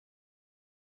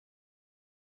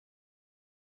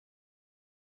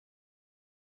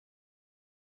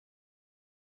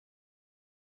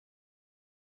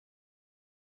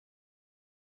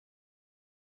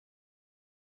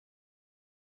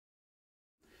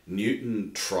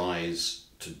Newton tries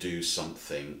to do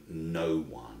something no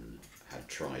one had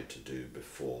tried to do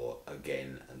before,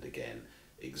 again and again.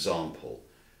 Example,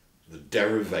 the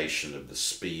derivation of the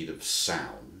speed of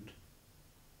sound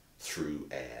through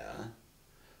air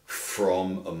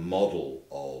from a model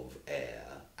of air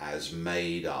as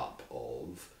made up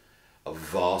of a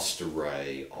vast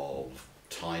array of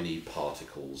tiny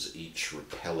particles, each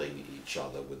repelling each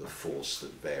other with a force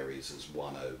that varies as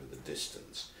one over the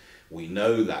distance. We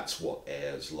know that's what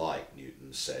air's like,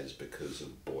 Newton says, because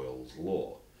of Boyle's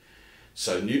law.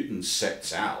 So Newton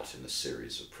sets out in a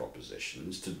series of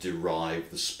propositions to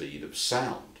derive the speed of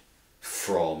sound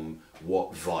from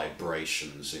what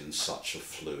vibrations in such a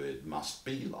fluid must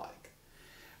be like.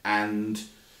 And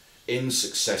in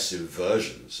successive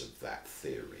versions of that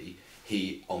theory,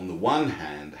 he, on the one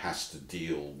hand, has to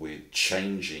deal with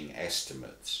changing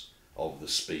estimates of the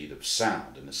speed of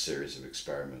sound in a series of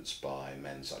experiments by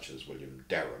men such as William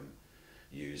Derham,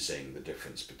 using the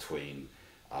difference between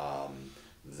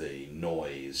the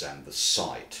noise and the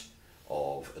sight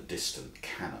of a distant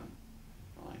cannon.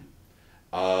 Right?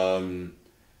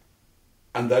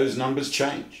 And those numbers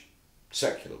change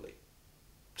secularly.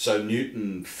 So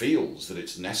Newton feels that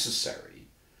it's necessary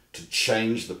to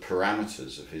change the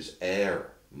parameters of his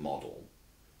air model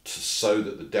so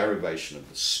that the derivation of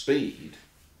the speed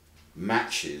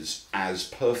matches as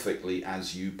perfectly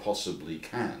as you possibly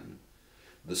can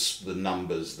the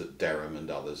numbers that Derham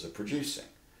and others are producing.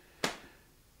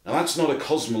 Now that's not a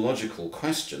cosmological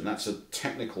question, that's a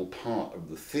technical part of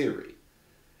the theory.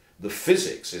 The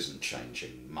physics isn't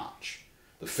changing much.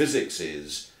 The physics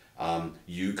is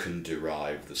you can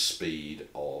derive the speed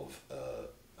of a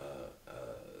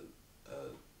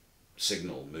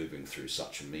signal moving through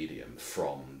such a medium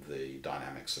from the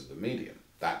dynamics of the medium.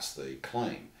 That's the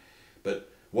claim.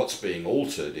 But what's being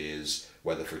altered is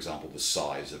whether, for example, the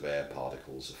size of air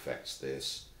particles affects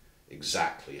this,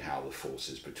 exactly how the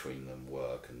forces between them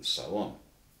work, and so on.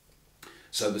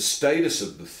 So the status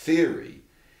of the theory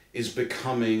is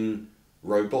becoming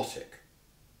robotic,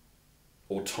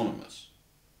 autonomous.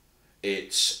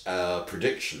 It's a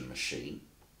prediction machine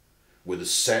with a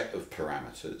set of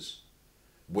parameters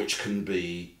which can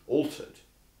be altered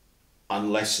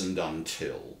unless and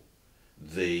until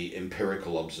the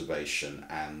empirical observation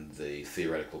and the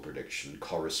theoretical prediction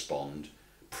correspond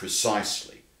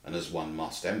precisely, and as one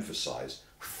must emphasize,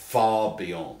 far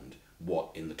beyond what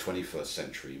in the 21st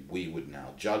century we would now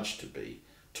judge to be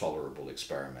tolerable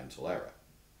experimental error.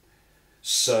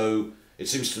 So it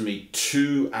seems to me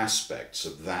two aspects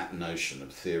of that notion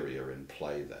of theory are in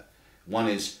play there. One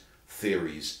is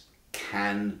theories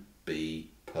can be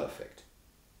perfect.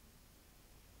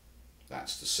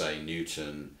 That's to say,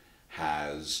 Newton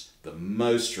has the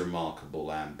most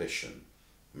remarkable ambition.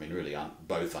 I mean, really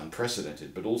both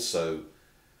unprecedented, but also,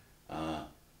 I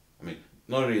mean,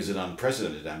 not only is it an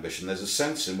unprecedented ambition, there's a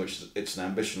sense in which it's an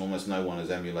ambition almost no one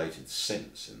has emulated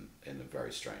since in a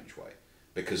very strange way,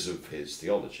 because of his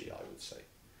theology, I would say.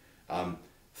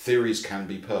 Theories can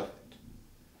be perfect.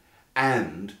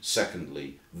 And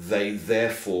secondly, they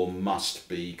therefore must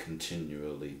be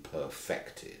continually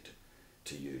perfected,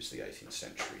 to use the 18th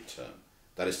century term.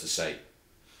 That is to say,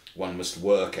 one must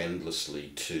work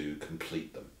endlessly to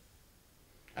complete them.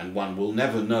 And one will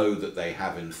never know that they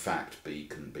have in fact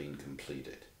been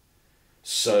completed.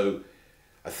 So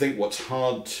I think what's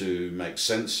hard to make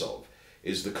sense of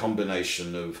is the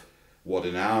combination of what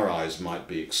in our eyes might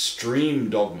be extreme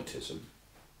dogmatism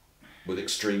with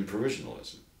extreme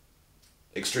provisionalism.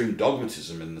 Extreme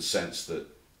dogmatism in the sense that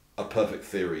a perfect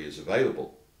theory is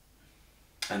available,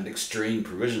 and extreme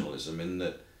provisionalism in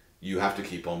that you have to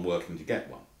keep on working to get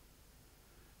one.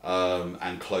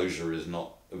 And closure is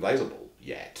not available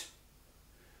yet.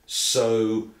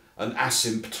 So an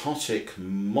asymptotic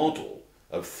model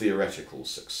of theoretical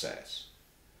success,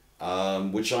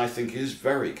 which I think is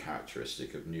very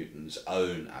characteristic of Newton's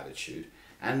own attitude,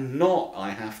 and not, I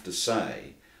have to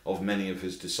say, of many of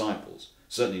his disciples,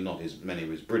 certainly not many of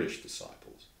his British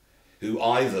disciples, who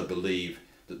either believe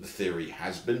that the theory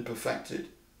has been perfected,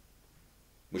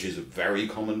 which is a very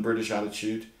common British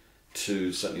attitude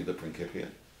to certainly the Principia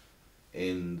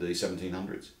in the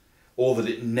 1700s, or that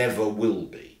it never will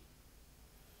be,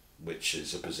 which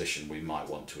is a position we might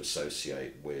want to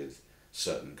associate with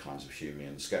certain kinds of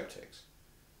Humean skeptics,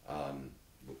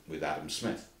 with Adam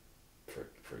Smith,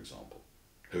 for example,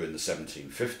 who in the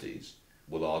 1750s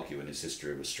will argue in his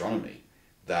History of Astronomy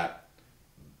that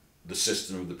the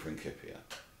system of the Principia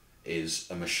is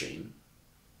a machine,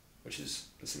 which is,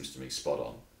 it seems to me, spot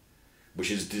on,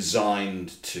 which is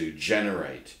designed to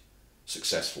generate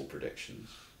successful predictions,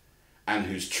 and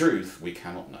whose truth we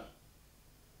cannot know,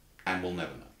 and will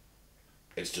never know.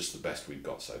 It's just the best we've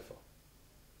got so far.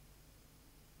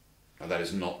 And that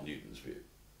is not Newton's view.